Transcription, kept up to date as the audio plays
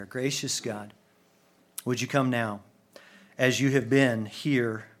Gracious God, would you come now as you have been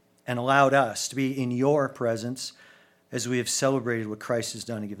here and allowed us to be in your presence as we have celebrated what Christ has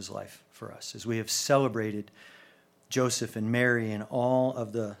done to give his life for us, as we have celebrated Joseph and Mary and all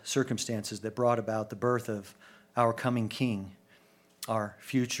of the circumstances that brought about the birth of our coming King, our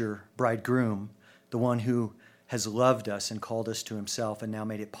future bridegroom, the one who has loved us and called us to himself and now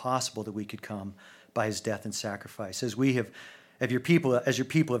made it possible that we could come by his death and sacrifice. As your people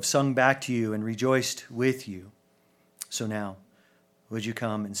have sung back to you and rejoiced with you, so now would you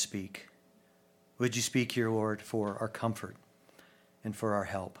come and speak? Would you speak here, Lord, for our comfort and for our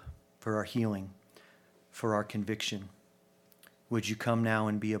help, for our healing, for our conviction? Would you come now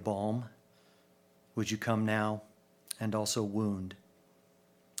and be a balm? Would you come now and also wound?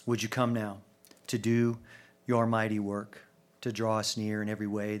 Would you come now to do your mighty work, to draw us near in every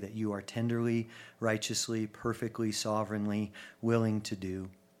way that you are tenderly, righteously, perfectly, sovereignly willing to do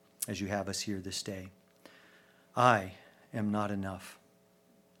as you have us here this day? I am not enough,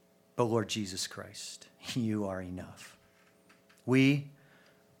 but Lord Jesus Christ, you are enough. We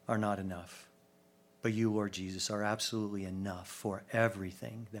are not enough, but you, Lord Jesus, are absolutely enough for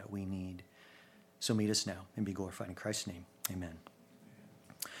everything that we need. So meet us now and be glorified in Christ's name. Amen.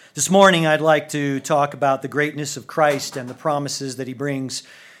 This morning, I'd like to talk about the greatness of Christ and the promises that he brings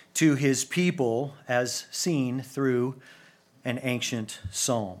to his people as seen through an ancient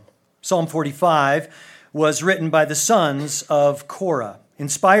psalm. Psalm 45 was written by the sons of Korah.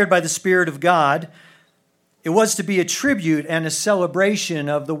 Inspired by the Spirit of God, it was to be a tribute and a celebration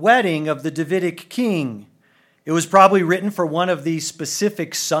of the wedding of the Davidic king. It was probably written for one of the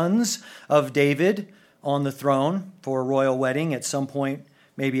specific sons of David on the throne for a royal wedding at some point,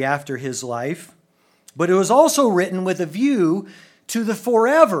 maybe after his life. But it was also written with a view to the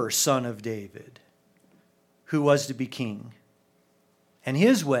forever son of David, who was to be king, and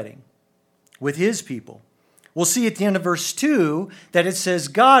his wedding with his people. We'll see at the end of verse 2 that it says,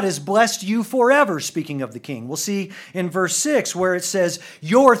 God has blessed you forever, speaking of the king. We'll see in verse 6 where it says,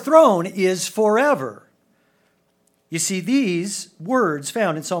 your throne is forever. You see, these words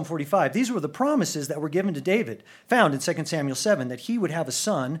found in Psalm 45, these were the promises that were given to David, found in 2 Samuel 7, that he would have a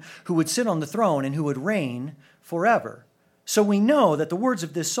son who would sit on the throne and who would reign forever. So we know that the words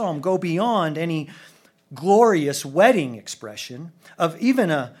of this psalm go beyond any glorious wedding expression of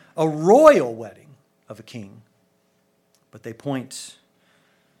even a royal wedding of a king. But they point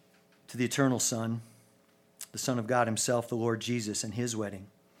to the eternal Son, the Son of God himself, the Lord Jesus, and his wedding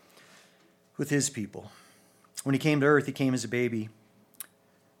with his people. When he came to earth, he came as a baby.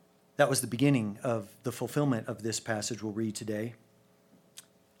 That was the beginning of the fulfillment of this passage we'll read today.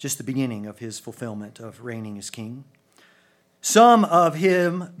 Just the beginning of his fulfillment of reigning as king. Some of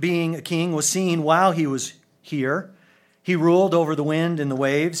him being a king was seen while he was here. He ruled over the wind and the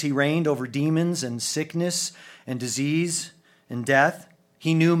waves. He reigned over demons and sickness and disease and death.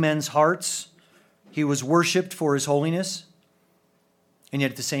 He knew men's hearts. He was worshipped for his holiness. And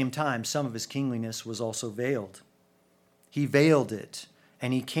yet at the same time, some of his kingliness was also veiled. He veiled it,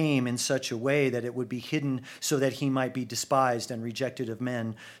 and he came in such a way that it would be hidden so that he might be despised and rejected of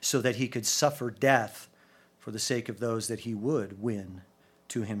men, so that he could suffer death for the sake of those that he would win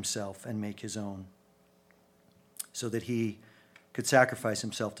to himself and make his own, so that he could sacrifice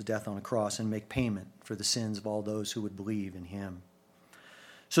himself to death on a cross and make payment for the sins of all those who would believe in him.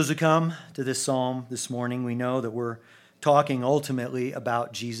 So as we come to this psalm this morning, we know that we're talking ultimately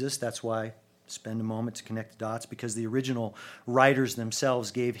about Jesus. That's why I spend a moment to connect the dots, because the original writers themselves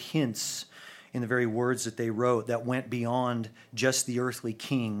gave hints in the very words that they wrote that went beyond just the earthly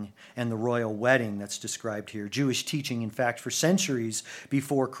king and the royal wedding that's described here. Jewish teaching, in fact, for centuries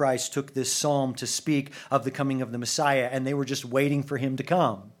before Christ took this psalm to speak of the coming of the Messiah, and they were just waiting for him to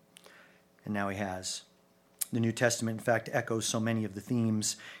come. And now he has. The New Testament, in fact, echoes so many of the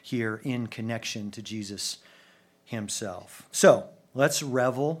themes here in connection to Jesus himself. So let's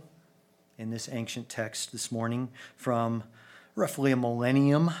revel in this ancient text this morning from roughly a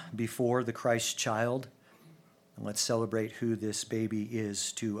millennium before the Christ child. And let's celebrate who this baby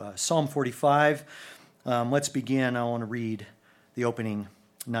is to us. Psalm 45. Let's begin. I want to read the opening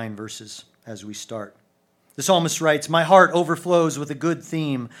 9 verses as we start. The psalmist writes, my heart overflows with a good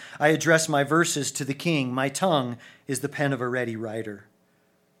theme. I address my verses to the king. My tongue is the pen of a ready writer.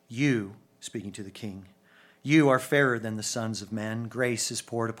 You, speaking to the king, you are fairer than the sons of men. Grace is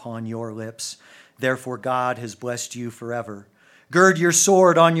poured upon your lips. Therefore God has blessed you forever. Gird your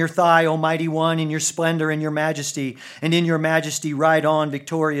sword on your thigh, O mighty one, in your splendor and your majesty, and in your majesty ride on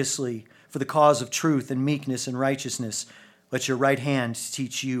victoriously for the cause of truth and meekness and righteousness. Let your right hand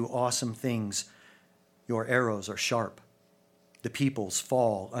teach you awesome things. Your arrows are sharp. The peoples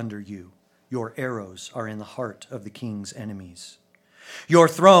fall under you. Your arrows are in the heart of the king's enemies. Your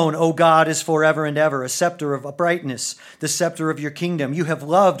throne, O God, is forever and ever, a scepter of uprightness, the scepter of your kingdom. You have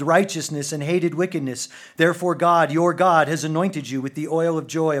loved righteousness and hated wickedness. Therefore God, your God, has anointed you with the oil of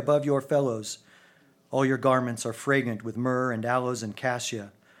joy above your fellows. All your garments are fragrant with myrrh and aloes and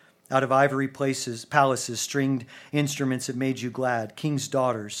cassia. Out of ivory palaces, stringed instruments have made you glad. King's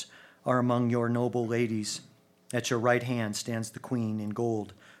daughters are among your noble ladies. At your right hand stands the queen in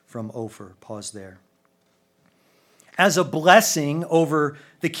gold from Ophir. Pause there. As a blessing over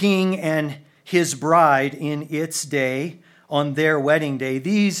the king and his bride in its day, on their wedding day,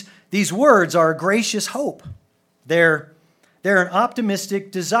 these words are a gracious hope. They're an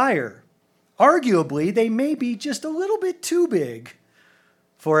optimistic desire. Arguably, they may be just a little bit too big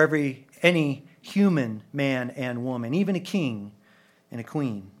for any human man and woman, even a king and a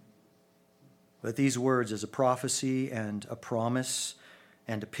queen. But these words as a prophecy and a promise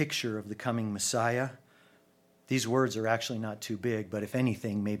and a picture of the coming Messiah, these words are actually not too big, but if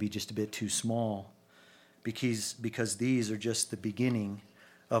anything, maybe just a bit too small, because these are just the beginning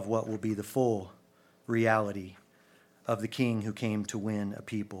of what will be the full reality of the King who came to win a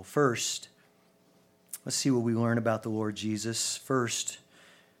people. First, let's see what we learn about the Lord Jesus. First,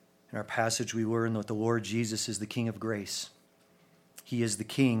 in our passage, we learn that the Lord Jesus is the King of grace. He is the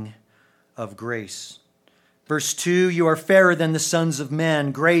King of grace. Verse 2, you are fairer than the sons of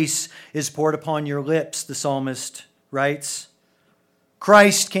men. Grace is poured upon your lips, the psalmist writes.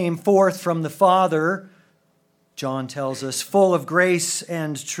 Christ came forth from the Father, John tells us, full of grace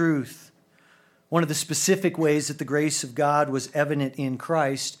and truth. One of the specific ways that the grace of God was evident in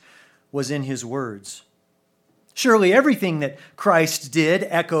Christ was in his words. Surely everything that Christ did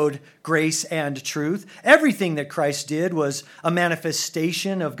echoed grace and truth. Everything that Christ did was a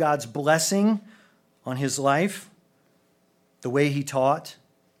manifestation of God's blessing on his life. The way he taught,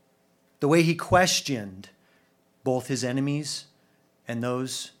 the way he questioned both his enemies and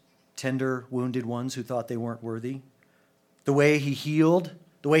those tender, wounded ones who thought they weren't worthy. The way he healed,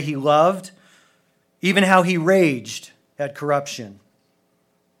 the way he loved, even how he raged at corruption.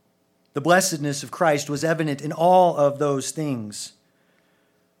 The blessedness of Christ was evident in all of those things.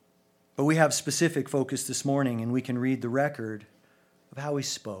 But we have specific focus this morning, and we can read the record of how he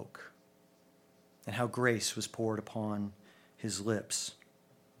spoke and how grace was poured upon his lips.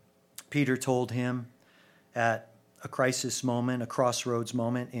 Peter told him at a crisis moment, a crossroads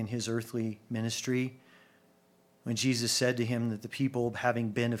moment in his earthly ministry, when Jesus said to him that the people, having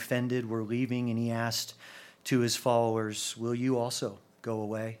been offended, were leaving, and he asked to his followers, will you also go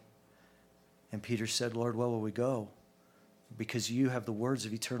away? And Peter said, Lord, where will we go? Because you have the words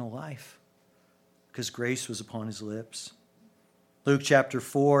of eternal life. Because grace was upon his lips. Luke chapter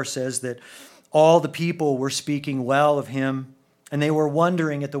 4 says that all the people were speaking well of him, and they were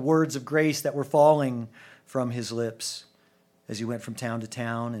wondering at the words of grace that were falling from his lips as he went from town to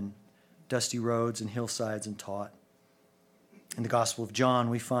town and dusty roads and hillsides and taught. In the Gospel of John,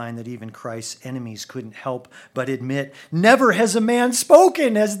 we find that even Christ's enemies couldn't help but admit, never has a man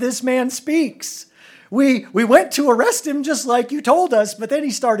spoken as this man speaks. We went to arrest him just like you told us, but then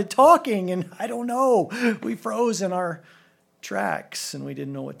he started talking, and I don't know. We froze in our tracks, and we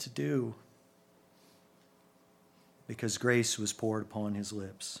didn't know what to do because grace was poured upon his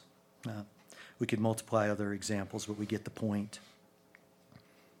lips. We could multiply other examples, but we get the point.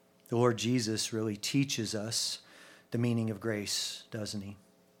 The Lord Jesus really teaches us the meaning of grace, doesn't he?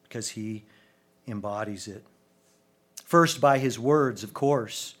 Because he embodies it. First, by his words, of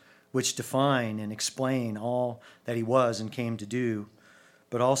course, which define and explain all that he was and came to do,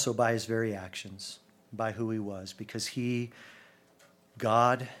 but also by his very actions, by who he was, because he,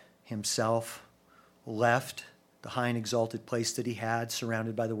 God himself, left the high and exalted place that he had,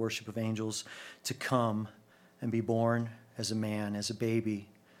 surrounded by the worship of angels, to come and be born as a man, as a baby,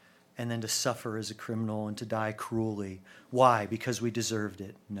 and then to suffer as a criminal and to die cruelly. Why? Because we deserved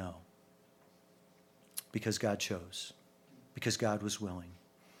it? No. Because God chose. Because God was willing.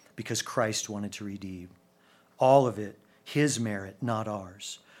 Because Christ wanted to redeem. All of it, his merit, not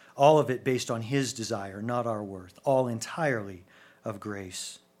ours. All of it based on his desire, not our worth. All entirely of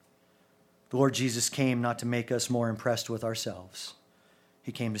grace. The Lord Jesus came not to make us more impressed with ourselves.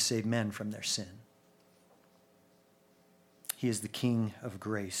 He came to save men from their sin. He is the King of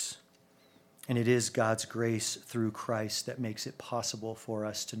grace. And it is God's grace through Christ that makes it possible for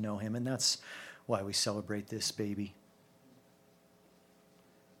us to know him. And that's why we celebrate this baby.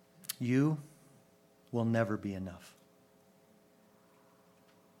 You will never be enough.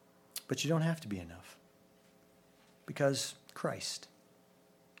 But you don't have to be enough. Because Christ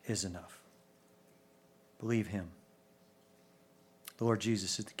is enough. Believe him. The Lord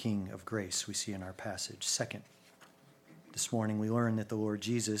Jesus is the King of grace, we see in our passage. Second, this morning we learn that the Lord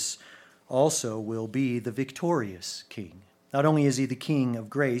Jesus also will be the victorious King. Not only is he the King of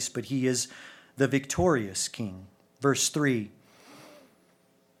grace, but he is the victorious King. Verse 3,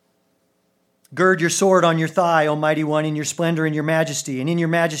 gird your sword on your thigh, O mighty one, in your splendor and your majesty, and in your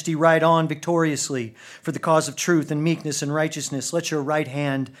majesty ride on victoriously for the cause of truth and meekness and righteousness. Let your right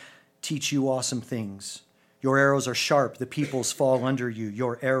hand teach you awesome things. Your arrows are sharp, the peoples fall under you.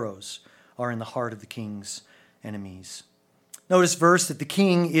 Your arrows are in the heart of the king's enemies. Notice verse that the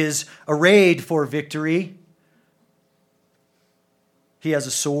king is arrayed for victory. He has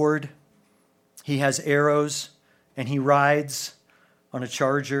a sword, he has arrows, and he rides on a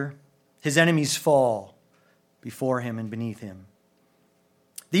charger. His enemies fall before him and beneath him.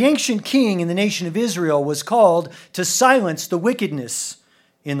 The ancient king in the nation of Israel was called to silence the wickedness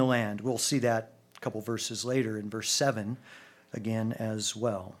in the land. We'll see that a couple verses later in verse 7 again as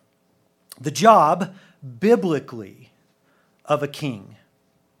well. The job biblically of a king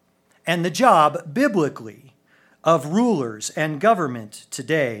and the job biblically of rulers and government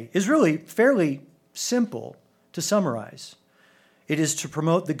today is really fairly simple to summarize. It is to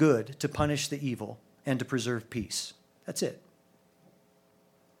promote the good, to punish the evil, and to preserve peace. That's it.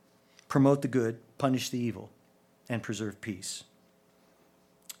 Promote the good, punish the evil, and preserve peace.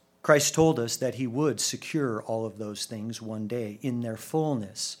 Christ told us that he would secure all of those things one day in their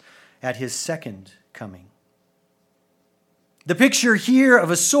fullness at his second coming. The picture here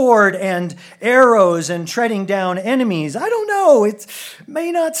of a sword and arrows and treading down enemies, I don't know, it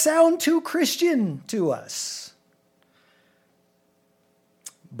may not sound too Christian to us.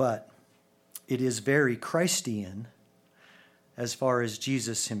 But it is very Christian as far as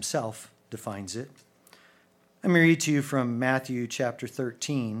Jesus himself defines it. Let me read to you from Matthew chapter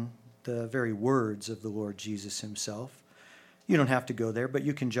 13, the very words of the Lord Jesus himself. You don't have to go there, but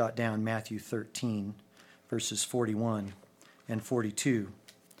you can jot down Matthew 13, verses 41 and 42,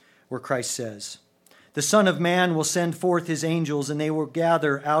 where Christ says, "The Son of Man will send forth his angels, and they will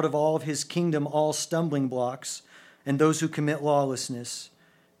gather out of all of his kingdom all stumbling blocks and those who commit lawlessness,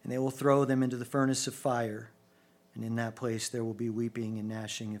 and they will throw them into the furnace of fire, and in that place there will be weeping and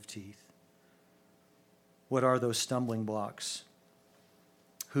gnashing of teeth." What are those stumbling blocks?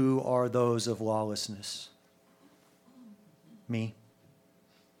 Who are those of lawlessness? Me.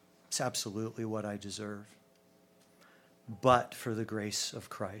 It's absolutely what I deserve. But for the grace of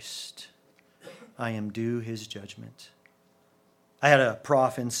Christ, I am due his judgment. I had a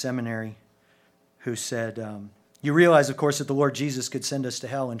prof in seminary who said, you realize, of course, that the Lord Jesus could send us to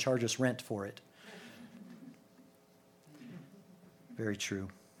hell and charge us rent for it. Very true.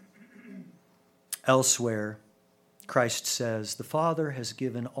 Elsewhere, Christ says, the Father has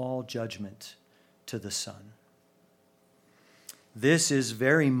given all judgment to the Son. This is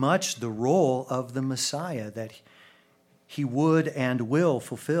very much the role of the Messiah that he would and will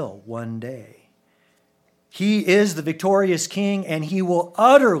fulfill one day. He is the victorious king, and he will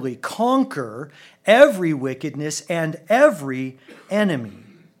utterly conquer every wickedness and every enemy.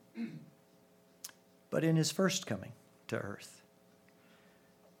 But in his first coming to earth,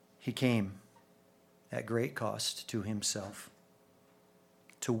 he came at great cost to himself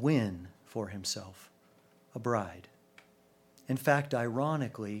to win for himself a bride. In fact,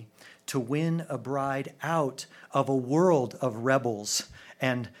 ironically, to win a bride out of a world of rebels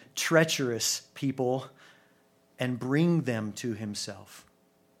and treacherous people and bring them to himself.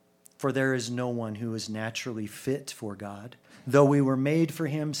 For there is no one who is naturally fit for God. Though we were made for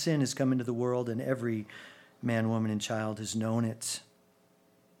him, sin has come into the world, and every man, woman, and child has known it.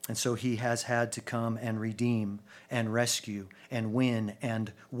 And so he has had to come and redeem and rescue and win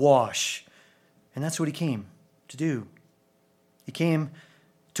and wash. And that's what he came to do. He came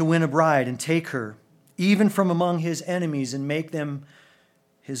to win a bride and take her, even from among his enemies, and make them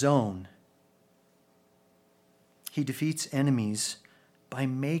his own. He defeats enemies by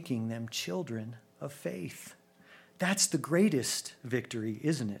making them children of faith. That's the greatest victory,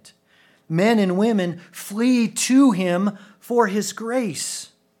 isn't it? Men and women flee to him for his grace.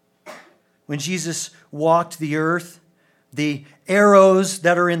 When Jesus walked the earth, the arrows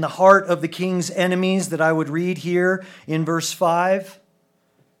that are in the heart of the king's enemies that I would read here in verse 5,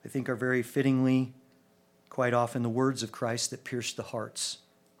 I think are very fittingly, quite often, the words of Christ that pierce the hearts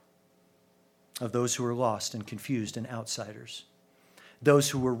of those who were lost and confused and outsiders, those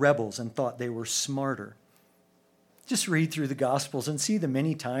who were rebels and thought they were smarter. Just read through the Gospels and see the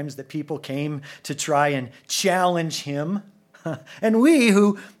many times that people came to try and challenge him. And we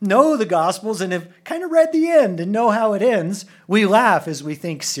who know the Gospels and have kind of read the end and know how it ends, we laugh as we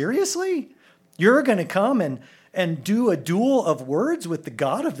think, seriously? You're going to come and and do a duel of words with the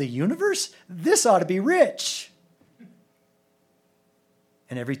God of the universe? This ought to be rich.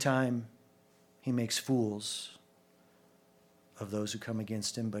 And every time he makes fools of those who come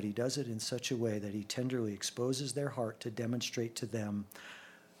against him, but he does it in such a way that he tenderly exposes their heart to demonstrate to them,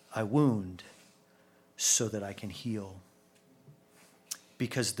 I wound so that I can heal.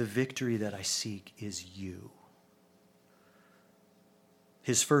 Because the victory that I seek is you.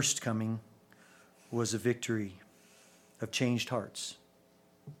 His first coming was a victory of changed hearts.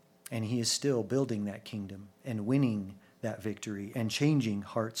 And he is still building that kingdom and winning that victory and changing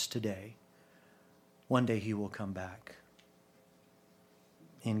hearts today. One day he will come back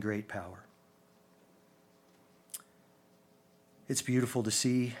in great power. It's beautiful to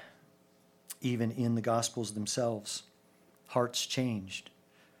see, even in the Gospels themselves, hearts changed.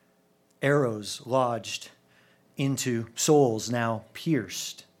 Arrows lodged into souls now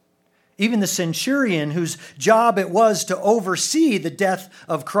pierced. Even the centurion, whose job it was to oversee the death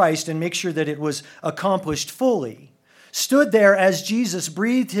of Christ and make sure that it was accomplished fully, stood there as Jesus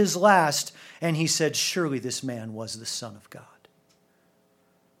breathed his last, and he said, surely this man was the Son of God.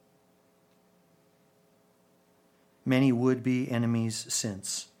 Many would-be enemies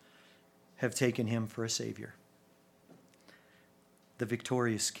since have taken him for a Savior, the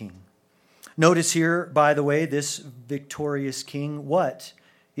victorious King. Notice here, by the way, this victorious King, what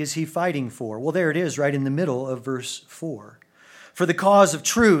is he fighting for? Well, there it is, right in the middle of verse 4. For the cause of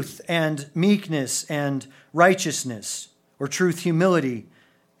truth and meekness and righteousness, or truth, humility,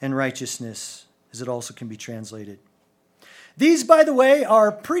 and righteousness, as it also can be translated. These, by the way,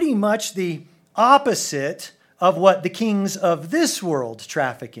 are pretty much the opposite of what the kings of this world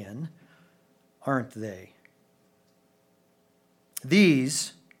traffic in, aren't they?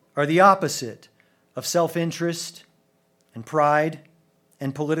 These are the opposite of self-interest and pride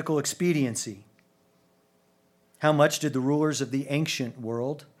and political expediency. How much did the rulers of the ancient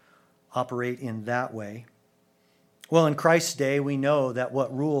world operate in that way? Well, in Christ's day, we know that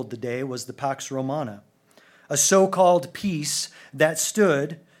what ruled the day was the Pax Romana, a so-called peace that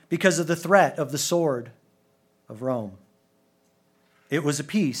stood because of the threat of the sword of Rome. It was a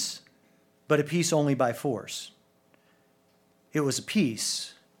peace, but a peace only by force. It was a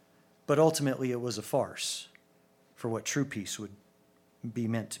peace, but ultimately it was a farce for what true peace would be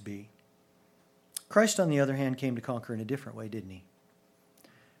meant to be. Christ, on the other hand, came to conquer in a different way, didn't he?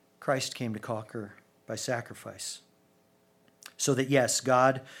 Christ came to conquer by sacrifice, so that, yes,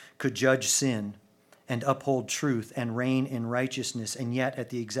 God could judge sin and uphold truth and reign in righteousness, and yet at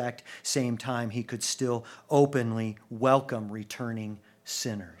the exact same time, he could still openly welcome returning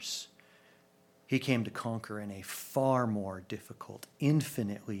sinners. He came to conquer in a far more difficult,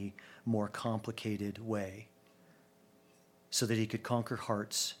 infinitely more complicated way, so that he could conquer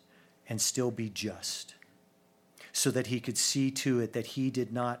hearts and still be just, so that he could see to it that he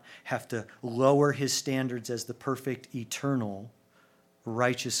did not have to lower his standards as the perfect, eternal,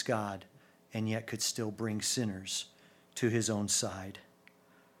 righteous God, and yet could still bring sinners to his own side.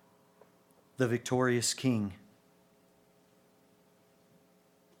 The victorious King.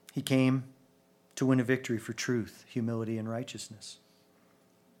 He came to win a victory for truth, humility, and righteousness.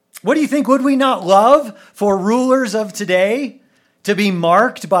 What do you think? Would we not love for rulers of today to be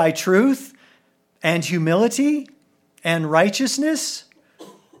marked by truth and humility and righteousness?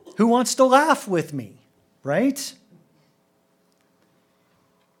 Who wants to laugh with me, right?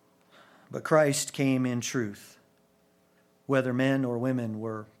 But Christ came in truth, whether men or women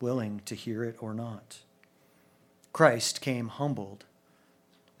were willing to hear it or not. Christ came humbled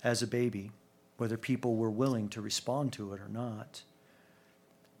as a baby, whether people were willing to respond to it or not.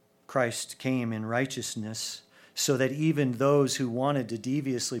 Christ came in righteousness so that even those who wanted to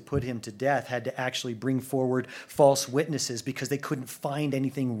deviously put him to death had to actually bring forward false witnesses because they couldn't find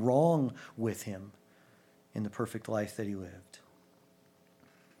anything wrong with him in the perfect life that he lived.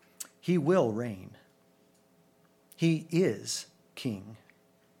 He will reign. He is king.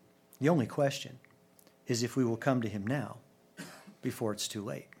 The only question is if we will come to him now before it's too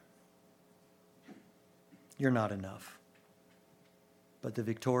late. You're not enough. But the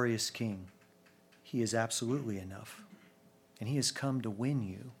victorious King, he is absolutely enough. And he has come to win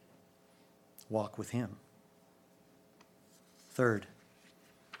you. Walk with him. Third,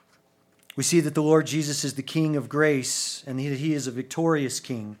 we see that the Lord Jesus is the King of grace and that he is a victorious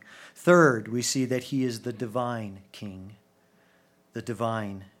King. Third, we see that he is the divine King. The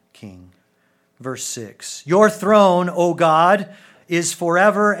divine King. Verse 6, your throne, O God, is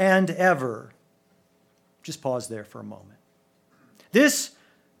forever and ever. Just pause there for a moment. This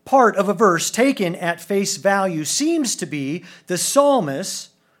part of a verse taken at face value seems to be the psalmist's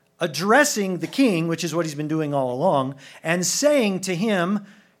addressing the king, which is what he's been doing all along, and saying to him,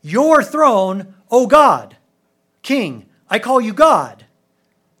 "Your throne, O God, King, I call you God.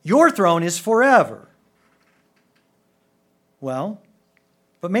 Your throne is forever." Well,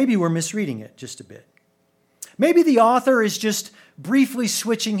 but maybe we're misreading it just a bit. Maybe the author is just briefly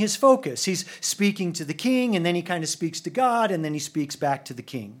switching his focus. He's speaking to the king, and then he kind of speaks to God, and then he speaks back to the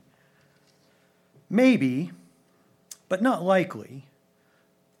king. Maybe, but not likely,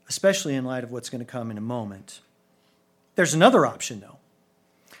 especially in light of what's going to come in a moment. There's another option, though.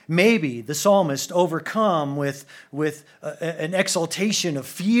 Maybe the psalmist, overcome with an exaltation of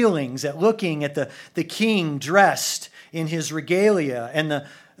feelings at looking at the king dressed in his regalia and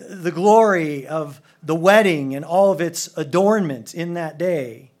the glory of the wedding and all of its adornment in that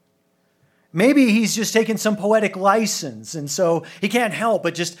day. Maybe he's just taken some poetic license, and so he can't help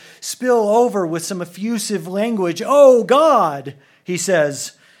but just spill over with some effusive language. "Oh God," he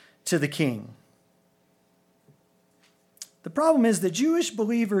says to the king. The problem is that Jewish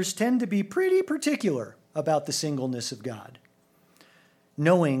believers tend to be pretty particular about the singleness of God,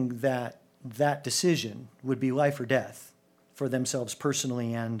 knowing that that decision would be life or death for themselves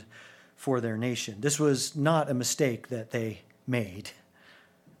personally and for their nation. This was not a mistake that they made.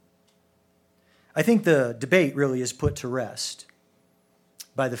 I think the debate really is put to rest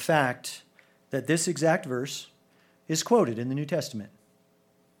by the fact that this exact verse is quoted in the New Testament.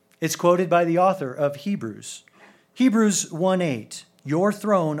 It's quoted by the author of Hebrews. Hebrews 1:8, "Your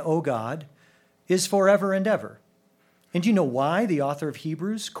throne, O God, is forever and ever." And do you know why the author of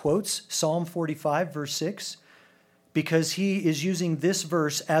Hebrews quotes Psalm 45, verse 6? Because he is using this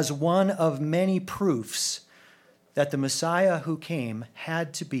verse as one of many proofs that the Messiah who came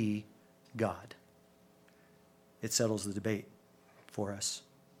had to be God. It settles the debate for us.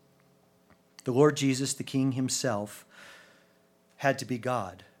 The Lord Jesus, the King himself, had to be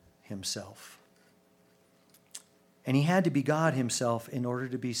God himself. And he had to be God himself in order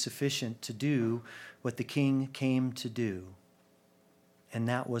to be sufficient to do what the king came to do, and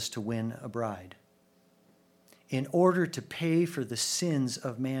that was to win a bride. In order to pay for the sins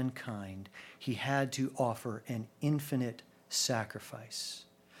of mankind, he had to offer an infinite sacrifice.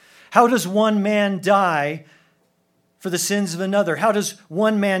 How does one man die for the sins of another? How does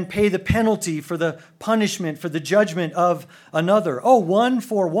one man pay the penalty for the punishment, for the judgment of another? Oh, one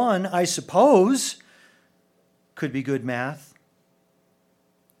for one, I suppose, could be good math,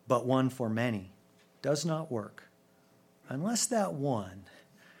 but one for many does not work unless that one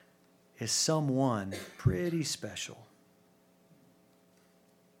is someone pretty special.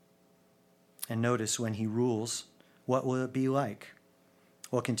 And notice when he rules, what will it be like?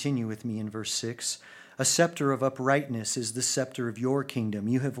 Well, continue with me in verse 6. "A scepter of uprightness is the scepter of your kingdom.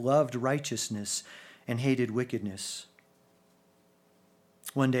 You have loved righteousness and hated wickedness."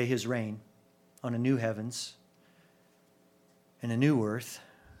 One day his reign on a new heavens and a new earth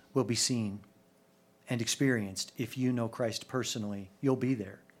will be seen and experienced. If you know Christ personally, you'll be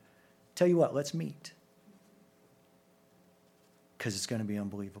there. Tell you what, let's meet, because it's going to be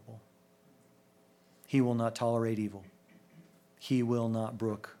unbelievable. He will not tolerate evil. He will not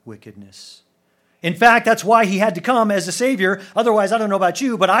brook wickedness. In fact, that's why he had to come as a Savior. Otherwise, I don't know about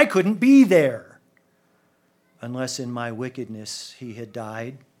you, but I couldn't be there unless in my wickedness he had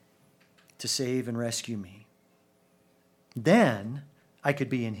died to save and rescue me. Then I could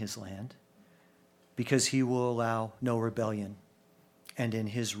be in his land, because he will allow no rebellion, and in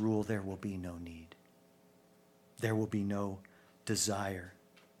his rule there will be no need. There will be no desire.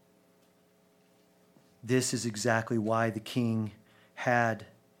 This is exactly why the king had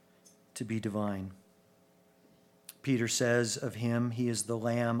to be divine. Peter says of him, he is the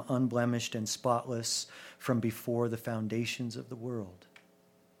Lamb unblemished and spotless from before the foundations of the world.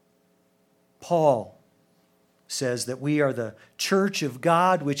 Paul says that we are the church of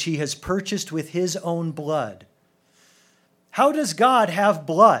God, which he has purchased with his own blood. How does God have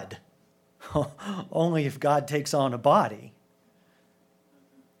blood? Only if God takes on a body,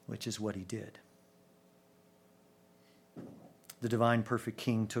 which is what he did. The divine perfect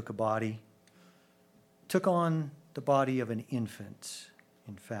king took a body, took on the body of an infant,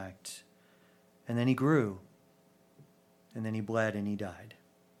 in fact, and then he grew, and then he bled and he died.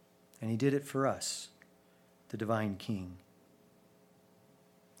 And he did it for us, the divine king.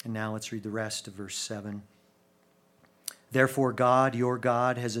 And now let's read the rest of verse 7. "Therefore God, your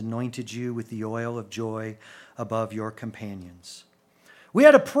God, has anointed you with the oil of joy above your companions." We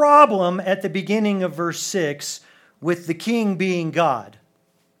had a problem at the beginning of verse 6 with the king being God.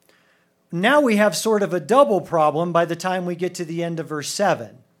 Now we have sort of a double problem by the time we get to the end of verse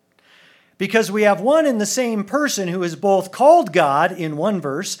 7. Because we have one and the same person who is both called God in one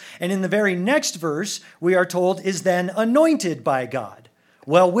verse, and in the very next verse, we are told is then anointed by God.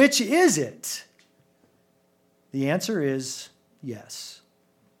 Well, which is it? The answer is yes.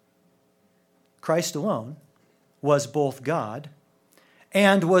 Christ alone was both God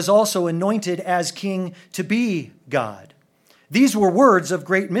and was also anointed as king to be God. These were words of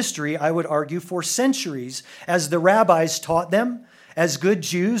great mystery, I would argue, for centuries as the rabbis taught them, as good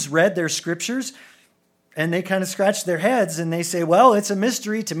Jews read their scriptures, and they kind of scratch their heads and they say, well, it's a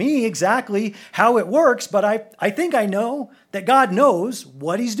mystery to me exactly how it works, but I think I know that God knows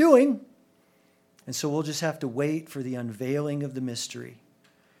what he's doing. And so we'll just have to wait for the unveiling of the mystery.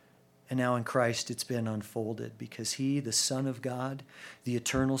 And now in Christ it's been unfolded because he, the Son of God, the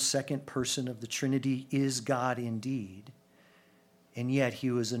eternal second person of the Trinity, is God indeed. And yet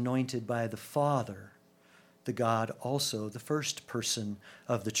he was anointed by the Father, the God also, the first person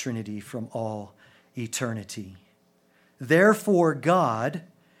of the Trinity from all eternity. Therefore God,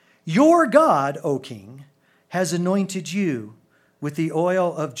 your God, O King, has anointed you with the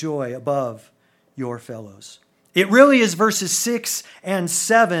oil of joy above your fellows. It really is verses 6 and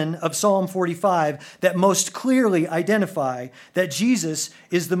 7 of Psalm 45 that most clearly identify that Jesus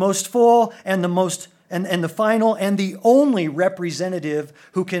is the most full and the most and the final and the only representative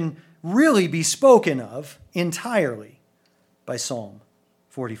who can really be spoken of entirely by Psalm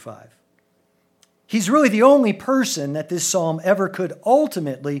 45. He's really the only person that this psalm ever could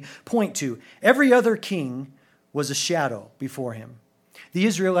ultimately point to. Every other king was a shadow before him. The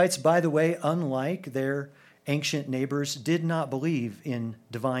Israelites, by the way, unlike their ancient neighbors, did not believe in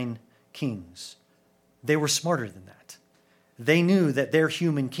divine kings. They were smarter than that. They knew that their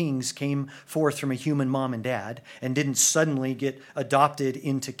human kings came forth from a human mom and dad and didn't suddenly get adopted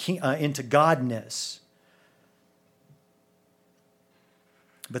into godness.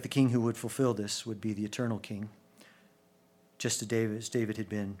 But the king who would fulfill this would be the eternal king, just as David had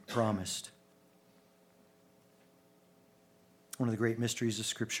been promised. One of the great mysteries of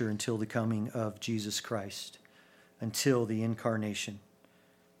Scripture until the coming of Jesus Christ, until the incarnation,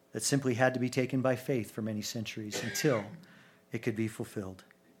 that simply had to be taken by faith for many centuries until it could be fulfilled.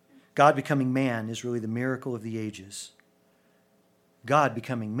 God becoming man is really the miracle of the ages. God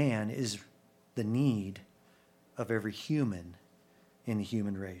becoming man is the need of every human in the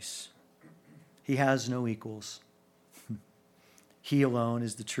human race. He has no equals. He alone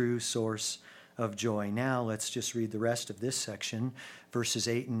is the true source of joy. Now let's just read the rest of this section, verses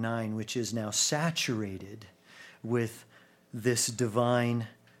 8 and 9, which is now saturated with this divine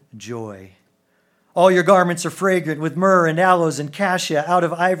joy. All your garments are fragrant with myrrh and aloes and cassia. Out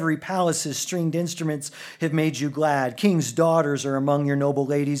of ivory palaces, stringed instruments have made you glad. King's daughters are among your noble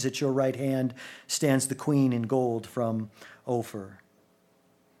ladies. At your right hand stands the queen in gold from Ophir.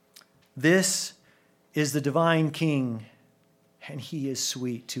 This is the divine King, and he is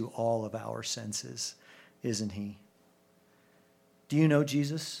sweet to all of our senses, isn't he? Do you know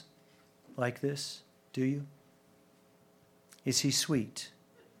Jesus like this? Do you? Is he sweet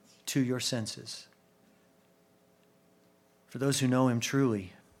to your senses? For those who know him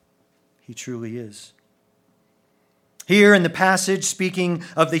truly, he truly is. Here in the passage, speaking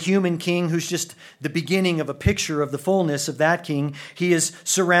of the human king, who's just the beginning of a picture of the fullness of that king, he is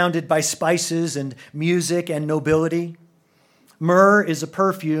surrounded by spices and music and nobility. Myrrh is a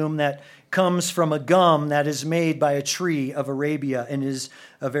perfume that comes from a gum that is made by a tree of Arabia and is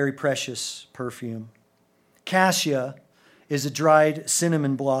a very precious perfume. Cassia is a dried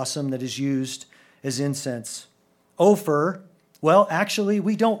cinnamon blossom that is used as incense. Ophir, well, actually,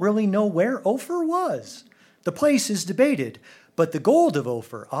 we don't really know where Ophir was. The place is debated, but the gold of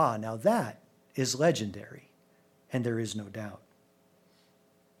Ophir, now that is legendary, and there is no doubt.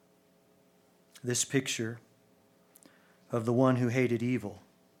 This picture of the one who hated evil,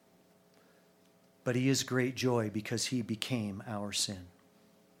 but he is great joy because he became our sin.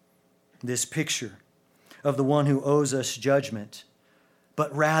 This picture of the one who owes us judgment,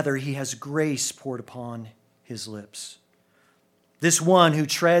 but rather he has grace poured upon his lips. This one who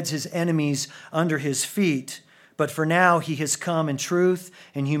treads his enemies under his feet, but for now he has come in truth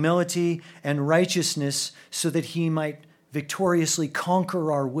and humility and righteousness so that he might victoriously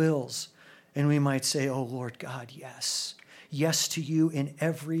conquer our wills. And we might say, oh Lord God, yes. Yes to you in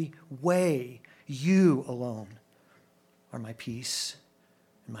every way. You alone are my peace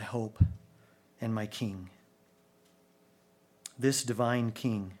and my hope and my King. This divine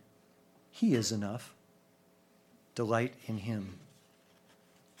King, he is enough. Delight in him.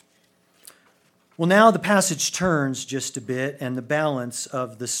 Well, now the passage turns just a bit, and the balance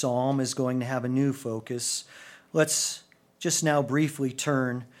of the psalm is going to have a new focus. Let's just now briefly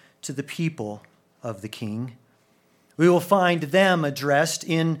turn to the people of the King. We will find them addressed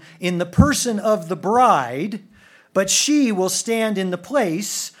in the person of the bride, but she will stand in the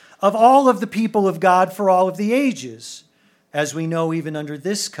place of all of the people of God for all of the ages, as we know even under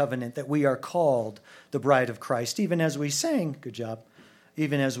this covenant that we are called the bride of Christ, even as we sang, good job,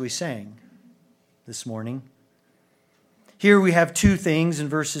 even as we sang this morning. Here we have two things in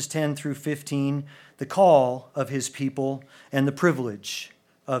verses 10 through 15, the call of his people and the privilege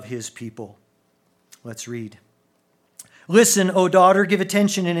of his people. Let's read. Listen, O daughter, give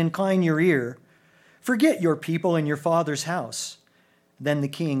attention and incline your ear. Forget your people and your father's house. Then the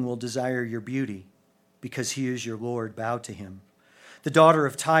king will desire your beauty, because he is your Lord. Bow to him. The daughter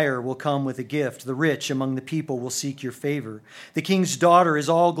of Tyre will come with a gift. The rich among the people will seek your favor. The king's daughter is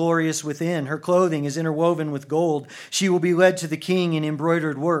all glorious within. Her clothing is interwoven with gold. She will be led to the king in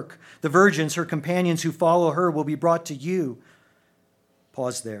embroidered work. The virgins, her companions who follow her, will be brought to you.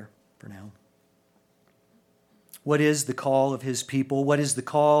 Pause there for now. What is the call of his people? What is the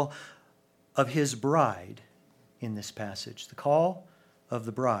call of his bride in this passage? The call of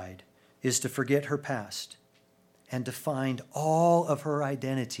the bride is to forget her past and to find all of her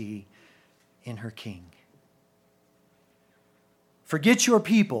identity in her king. Forget your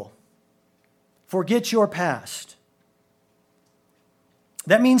people. Forget your past.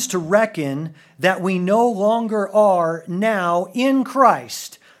 That means to reckon that we no longer are now in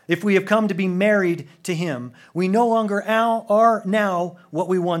Christ. If we have come to be married to him, we no longer are now what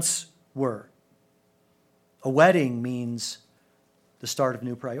we once were. A wedding means the start of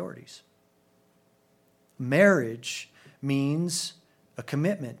new priorities. Marriage means a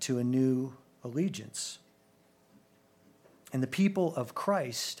commitment to a new allegiance. And the people of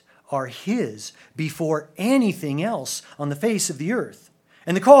Christ are his before anything else on the face of the earth.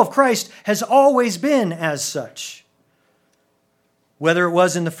 And the call of Christ has always been as such. Whether it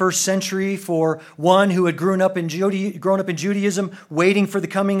was in the first century for one who had grown up in Judaism, waiting for the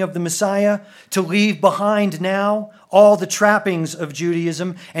coming of the Messiah, to leave behind now all the trappings of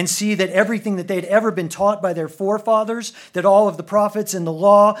Judaism and see that everything that they'd ever been taught by their forefathers, that all of the prophets and the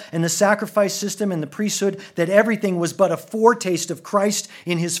law and the sacrifice system and the priesthood, that everything was but a foretaste of Christ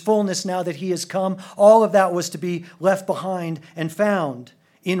in his fullness now that he has come, all of that was to be left behind and found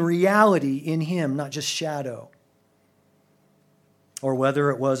in reality in him, not just shadow. Or whether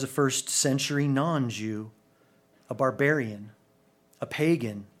it was a first century non-Jew, a barbarian, a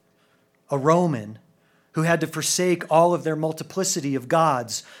pagan, a Roman, who had to forsake all of their multiplicity of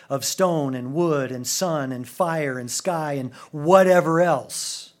gods, of stone and wood and sun and fire and sky and whatever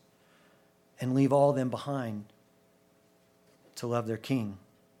else, and leave all of them behind to love their king.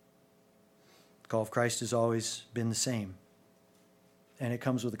 The call of Christ has always been the same, and it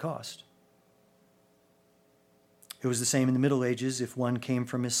comes with a cost. It was the same in the Middle Ages if one came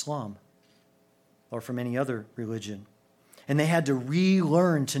from Islam or from any other religion. And they had to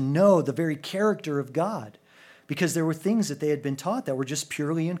relearn to know the very character of God because there were things that they had been taught that were just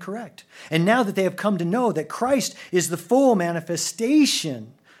purely incorrect. And now that they have come to know that Christ is the full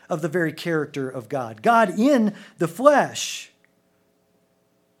manifestation of the very character of God, God in the flesh,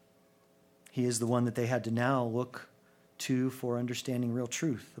 he is the one that they had to now look to for understanding real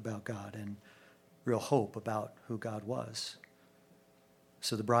truth about God and real hope about who God was.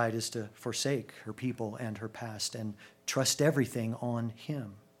 So the bride is to forsake her people and her past and trust everything on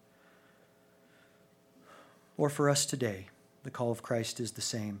him. Or for us today, the call of Christ is the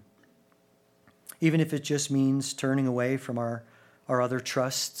same. Even if it just means turning away from our other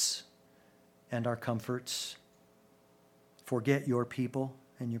trusts and our comforts. Forget your people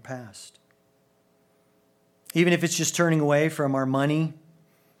and your past. Even if it's just turning away from our money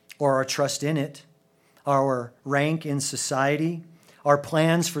or our trust in it, our rank in society, our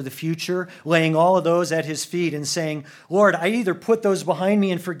plans for the future, laying all of those at his feet and saying, Lord, I either put those behind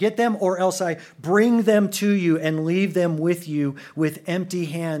me and forget them, or else I bring them to you and leave them with you with empty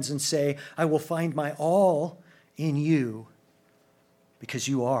hands and say, I will find my all in you because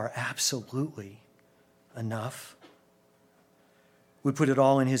you are absolutely enough. We put it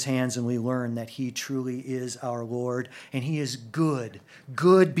all in his hands and we learn that he truly is our Lord and he is good,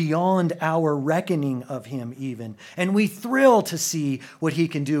 good beyond our reckoning of him even. And we thrill to see what he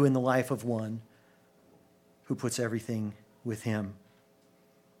can do in the life of one who puts everything with him.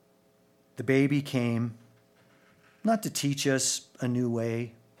 The baby came not to teach us a new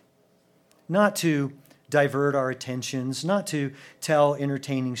way, not to divert our attentions, not to tell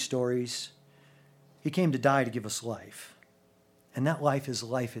entertaining stories. He came to die to give us life. And that life is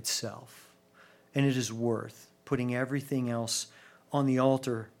life itself. And it is worth putting everything else on the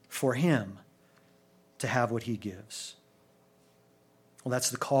altar for him to have what he gives. Well, that's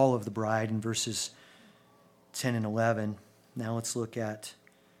the call of the bride in verses 10 and 11. Now let's look at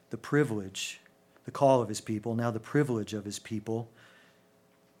the privilege, the call of his people, now the privilege of his people.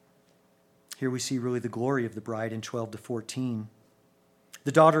 Here we see really the glory of the bride in 12 to 14.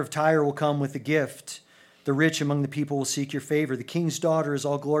 The daughter of Tyre will come with a gift. The rich among the people will seek your favor. The king's daughter is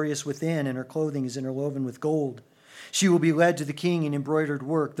all glorious within, and her clothing is interwoven with gold. She will be led to the king in embroidered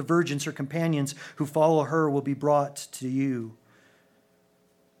work. The virgins, her companions who follow her, will be brought to you.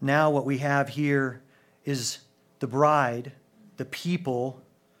 Now what we have here is the bride, the people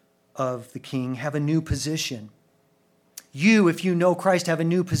of the king, have a new position. You, if you know Christ, have a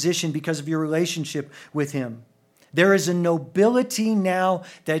new position because of your relationship with him. There is a nobility now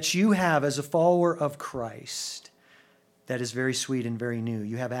that you have as a follower of Christ that is very sweet and very new.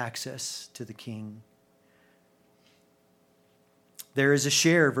 You have access to the king. There is a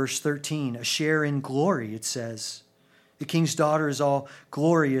share, verse 13, a share in glory, it says. The king's daughter is all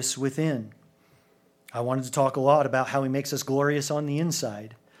glorious within. I wanted to talk a lot about how he makes us glorious on the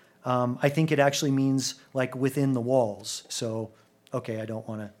inside. I think it actually means like within the walls. So, okay, I don't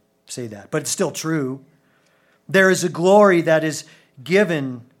want to say that, but it's still true. There is a glory that is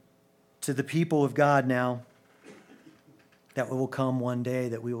given to the people of God now that will come one day,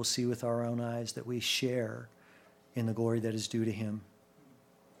 that we will see with our own eyes, that we share in the glory that is due to him.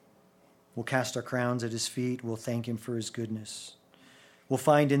 We'll cast our crowns at his feet. We'll thank him for his goodness. We'll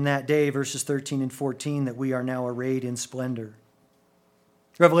find in that day, verses 13 and 14, that we are now arrayed in splendor.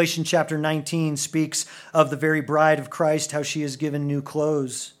 Revelation chapter 19 speaks of the very bride of Christ, how she is given new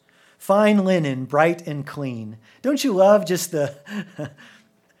clothes. Fine linen, bright and clean. Don't you love just the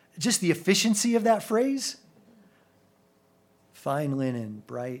efficiency of that phrase? Fine linen,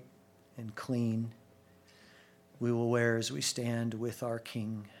 bright and clean, we will wear as we stand with our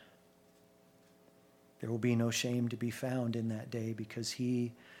King. There will be no shame to be found in that day because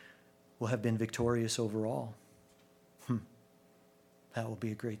he will have been victorious over all. That will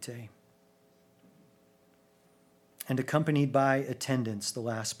be a great day. And accompanied by attendants, the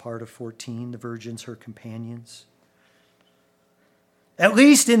last part of 14, the virgins, her companions. At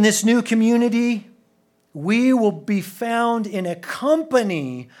least in this new community, we will be found in a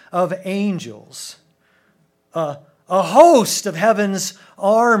company of angels, a host of heaven's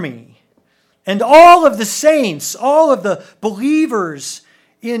army, and all of the saints, all of the believers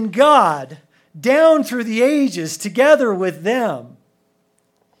in God, down through the ages, together with them.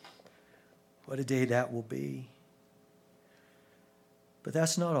 What a day that will be. But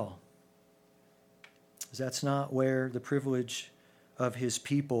that's not all. That's not where the privilege of his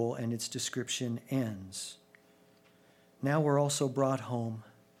people and its description ends. Now we're also brought home,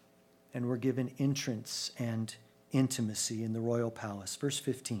 and we're given entrance and intimacy in the royal palace. Verse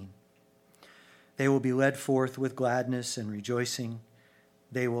 15. They will be led forth with gladness and rejoicing.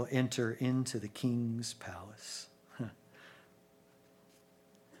 They will enter into the king's palace.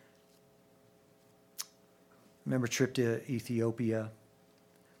 Remember a trip to Ethiopia?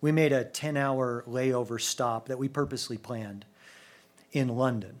 We made a 10-hour layover stop that we purposely planned in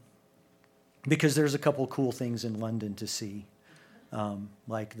London because there's a couple cool things in London to see,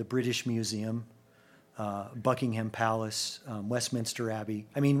 like the British Museum, Buckingham Palace, Westminster Abbey.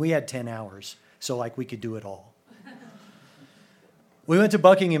 I mean, we had 10 hours, so like we could do it all. We went to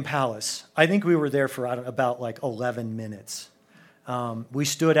Buckingham Palace. I think we were there for about like 11 minutes. We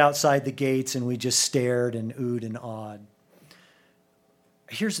stood outside the gates and we just stared and oohed and awed.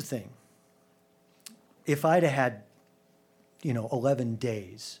 Here's the thing. If I'd had, 11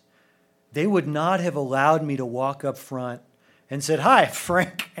 days, they would not have allowed me to walk up front and said, "Hi,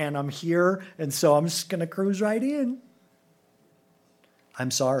 Frank, and I'm here, and so I'm just going to cruise right in."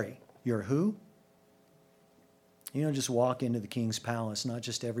 I'm sorry. You're who? You don't just walk into the king's palace. Not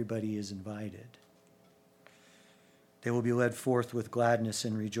just everybody is invited. They will be led forth with gladness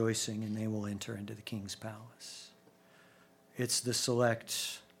and rejoicing, and they will enter into the king's palace. It's the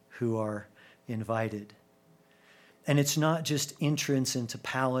select who are invited. And it's not just entrance into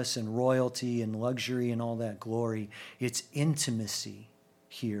palace and royalty and luxury and all that glory. It's intimacy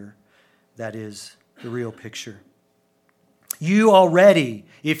here that is the real picture. You already,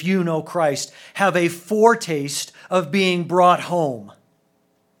 if you know Christ, have a foretaste of being brought home.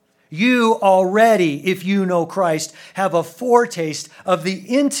 You already, if you know Christ, have a foretaste of the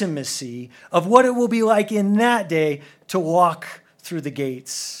intimacy of what it will be like in that day to walk through the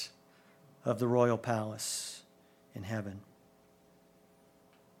gates of the royal palace in heaven.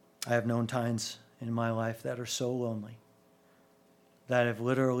 I have known times in my life that are so lonely that have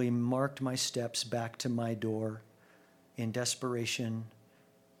literally marked my steps back to my door in desperation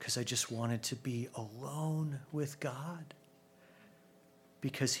because I just wanted to be alone with God.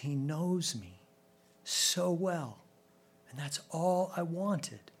 because he knows me so well. And that's all I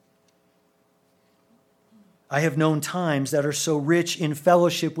wanted. I have known times that are so rich in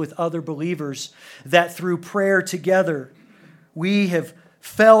fellowship with other believers that through prayer together, we have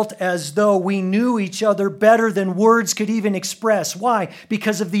felt as though we knew each other better than words could even express. Why?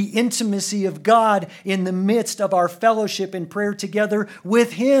 Because of the intimacy of God in the midst of our fellowship and prayer together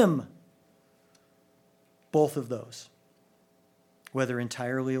with Him. Both of those, whether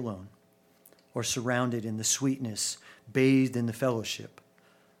entirely alone or surrounded in the sweetness, bathed in the fellowship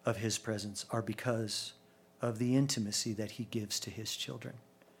of His presence, are because of the intimacy that He gives to His children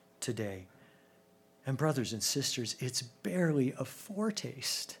today. And brothers and sisters, it's barely a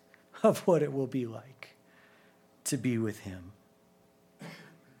foretaste of what it will be like to be with Him.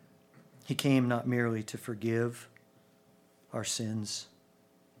 He came not merely to forgive our sins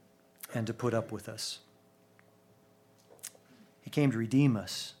and to put up with us. He came to redeem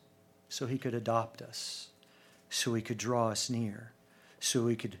us so He could adopt us, so He could draw us near, so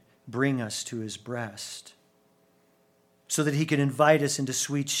He could bring us to His breast, so that He could invite us into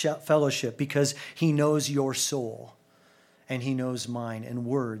sweet fellowship, because He knows your soul and He knows mine, and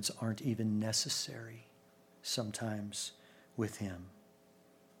words aren't even necessary sometimes with Him.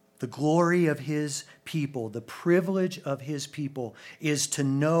 The glory of His people, the privilege of His people, is to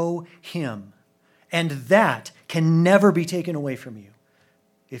know Him, and that can never be taken away from you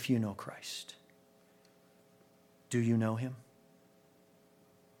if you know Christ. Do you know Him?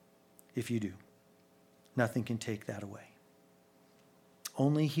 If you do, nothing can take that away.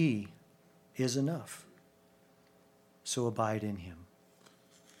 Only He is enough. So abide in Him.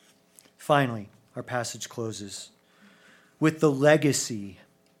 Finally, our passage closes with the legacy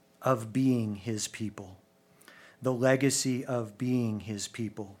of being His people. The legacy of being His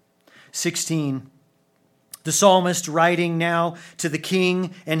people. 16, the psalmist writing now to the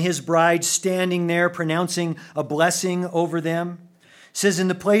king and his bride standing there pronouncing a blessing over them, says, "In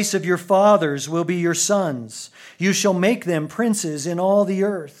the place of your fathers will be your sons. You shall make them princes in all the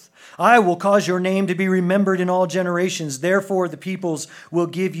earth. I will cause your name to be remembered in all generations. Therefore the peoples will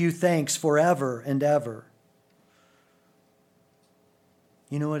give you thanks forever and ever."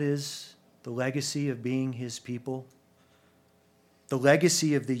 You know what is the legacy of being His people? The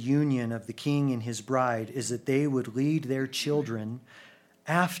legacy of the union of the king and his bride is that they would lead their children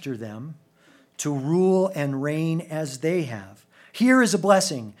after them to rule and reign as they have. Here is a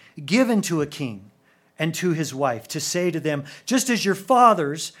blessing given to a king and to his wife, to say to them, just as your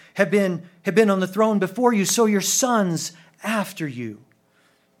fathers have been on the throne before you, so your sons after you.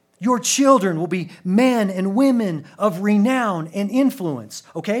 Your children will be men and women of renown and influence.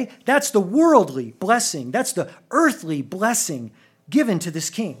 Okay? That's the worldly blessing. That's the earthly blessing given to this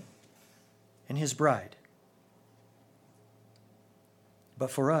king and his bride.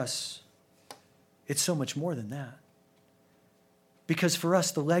 But for us, it's so much more than that. Because for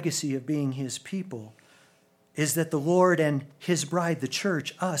us, the legacy of being His people is that the Lord and His bride, the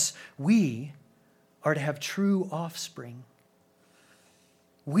church, us, we are to have true offspring.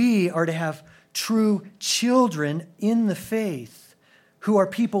 We are to have true children in the faith who are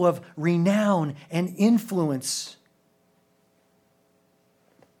people of renown and influence.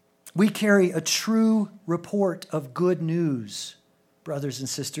 We carry a true report of good news, brothers and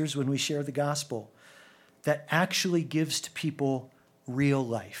sisters, when we share the gospel that actually gives to people real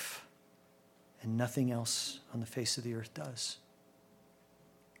life, and nothing else on the face of the earth does.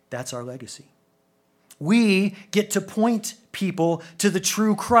 That's our legacy. We get to point people to the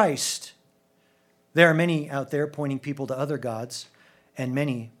true Christ. There are many out there pointing people to other gods, and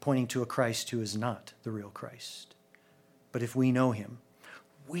many pointing to a Christ who is not the real Christ. But if we know Him,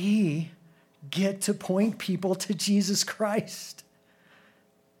 we get to point people to Jesus Christ.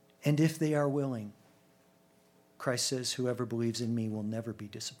 And if they are willing, Christ says, "Whoever believes in me will never be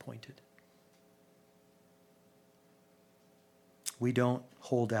disappointed." We don't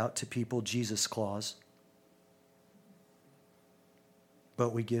hold out to people Jesus claws,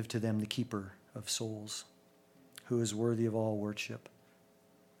 but we give to them the keeper of souls, who is worthy of all worship,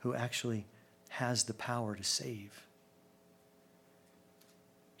 who actually has the power to save.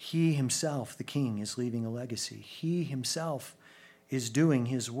 He Himself, the King, is leaving a legacy. He Himself is doing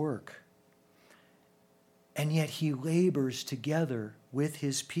His work. And yet He labors together with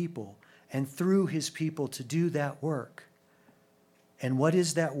His people and through His people to do that work. And what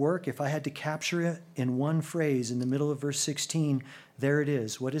is that work? If I had to capture it in one phrase in the middle of verse 16, there it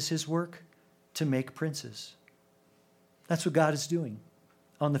is. What is His work? To make princes. That's what God is doing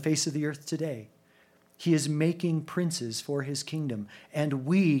on the face of the earth today. He is making princes for His kingdom, and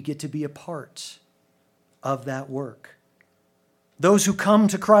we get to be a part of that work. those who come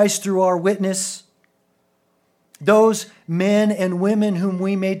to Christ through our witness, those men and women whom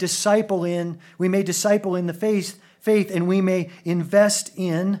we may disciple in the faith, and we may invest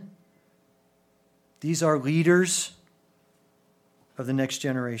in. These are leaders of the next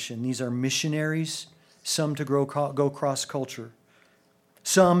generation. These are missionaries, some to go cross-culture.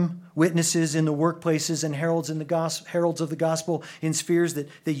 Some witnesses in the workplaces and heralds of the gospel in spheres that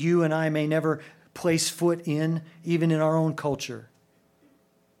you and I may never place foot in, even in our own culture.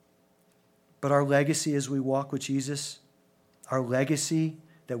 But our legacy as we walk with Jesus, our legacy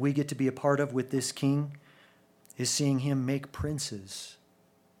that we get to be a part of with this King, is seeing him make princes.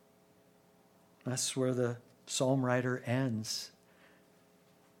 That's where the psalm writer ends.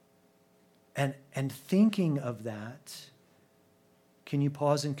 And thinking of that, can you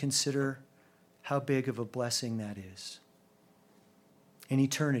pause and consider how big of a blessing that is? In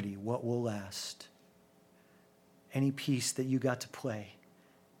eternity, what will last? Any piece that you got to play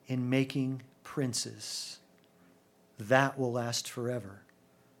in making princes, that will last forever.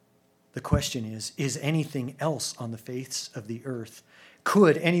 The question is anything else on the face of the earth,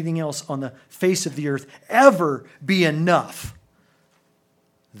 could anything else on the face of the earth ever be enough?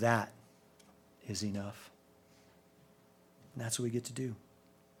 That is enough. And that's what we get to do.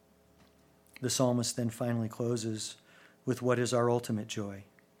 The psalmist then finally closes with what is our ultimate joy.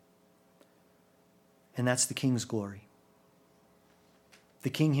 And that's the King's glory. The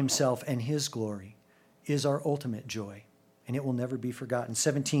King himself and his glory is our ultimate joy, and it will never be forgotten.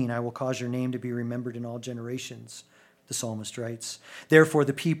 17, I will cause your name to be remembered in all generations, the psalmist writes. Therefore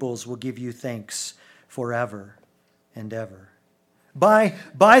the peoples will give you thanks forever and ever. By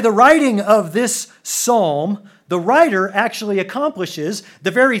the writing of this psalm, the writer actually accomplishes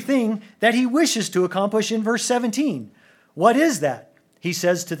the very thing that he wishes to accomplish in verse 17. What is that? He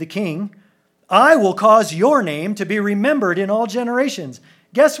says to the king, I will cause your name to be remembered in all generations.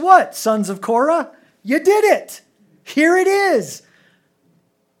 Guess what, sons of Korah? You did it. Here it is.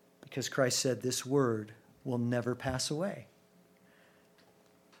 Because Christ said this word will never pass away.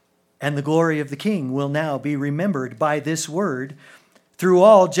 And the glory of the King will now be remembered by this word through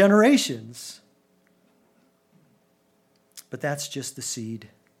all generations. But that's just the seed.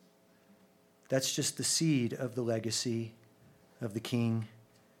 That's just the seed of the legacy of the King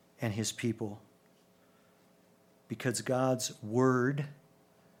and his people. Because God's word,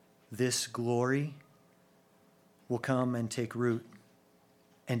 this glory, will come and take root,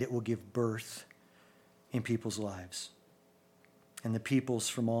 and it will give birth in people's lives. And the peoples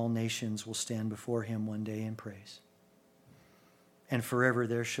from all nations will stand before him one day in praise. And forever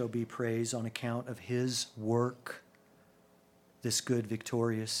there shall be praise on account of his work, this good,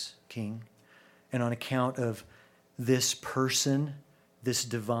 victorious King, and on account of this person, this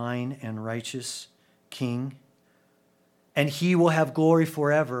divine and righteous King. And he will have glory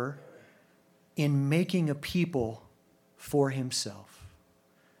forever in making a people for himself.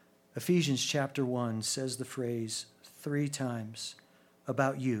 Ephesians chapter 1 says the phrase 3 times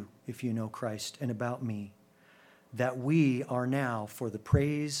about you, if you know Christ, and about me, that we are now for the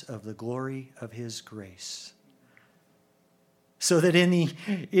praise of the glory of his grace. So that in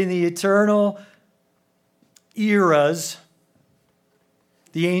the eternal eras,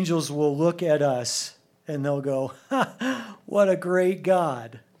 the angels will look at us and they'll go, what a great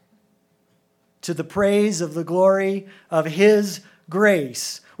God. To the praise of the glory of his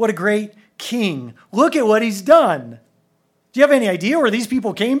grace. What a great King. Look at what he's done. Do you have any idea where these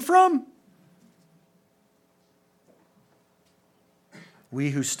people came from?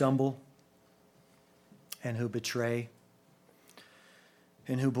 We who stumble and who betray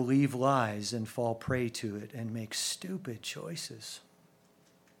and who believe lies and fall prey to it and make stupid choices.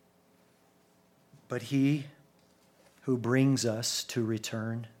 But he who brings us to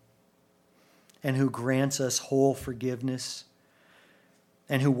return and who grants us whole forgiveness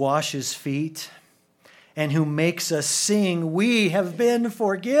and who washes feet and who makes us sing, we have been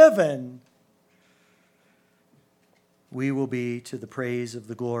forgiven. We will be to the praise of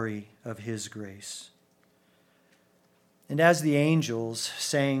the glory of his grace. And as the angels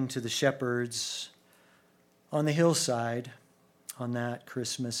sang to the shepherds on the hillside on that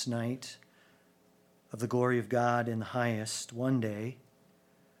Christmas night of the glory of God in the highest, one day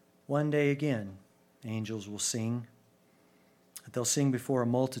again, angels will sing. They'll sing before a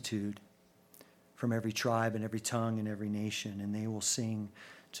multitude from every tribe and every tongue and every nation, and they will sing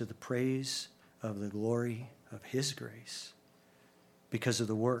to the praise of the glory of his grace because of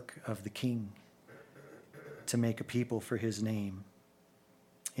the work of the King to make a people for his name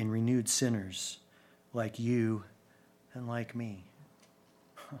in renewed sinners like you and like me.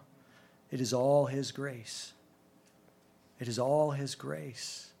 It is all his grace. It is all his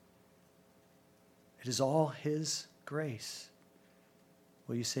grace. It is all his grace.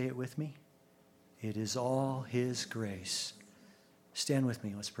 Will you say it with me? It is all his grace. Stand with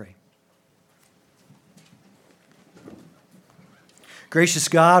me. Let's pray. Gracious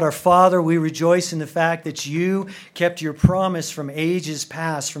God, our Father, we rejoice in the fact that you kept your promise from ages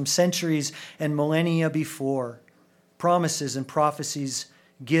past, from centuries and millennia before. Promises and prophecies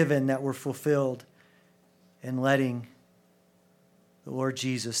given that were fulfilled, and letting the Lord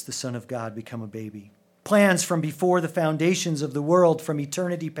Jesus, the Son of God, become a baby. Plans from before the foundations of the world, from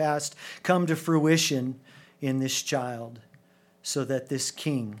eternity past, come to fruition in this child, so that this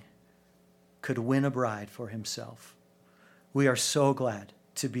king could win a bride for himself. We are so glad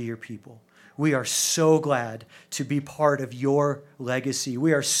to be your people. We are so glad to be part of your legacy.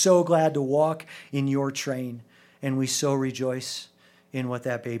 We are so glad to walk in your train, and we so rejoice in what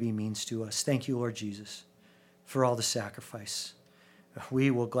that baby means to us. Thank you, Lord Jesus, for all the sacrifice.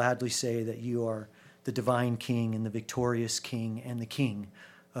 We will gladly say that you are the divine King and the victorious King and the King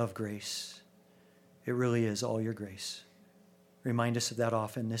of grace. It really is all your grace. Remind us of that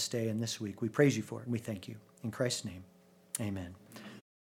often this day and this week. We praise you for it, and we thank you. In Christ's name, amen.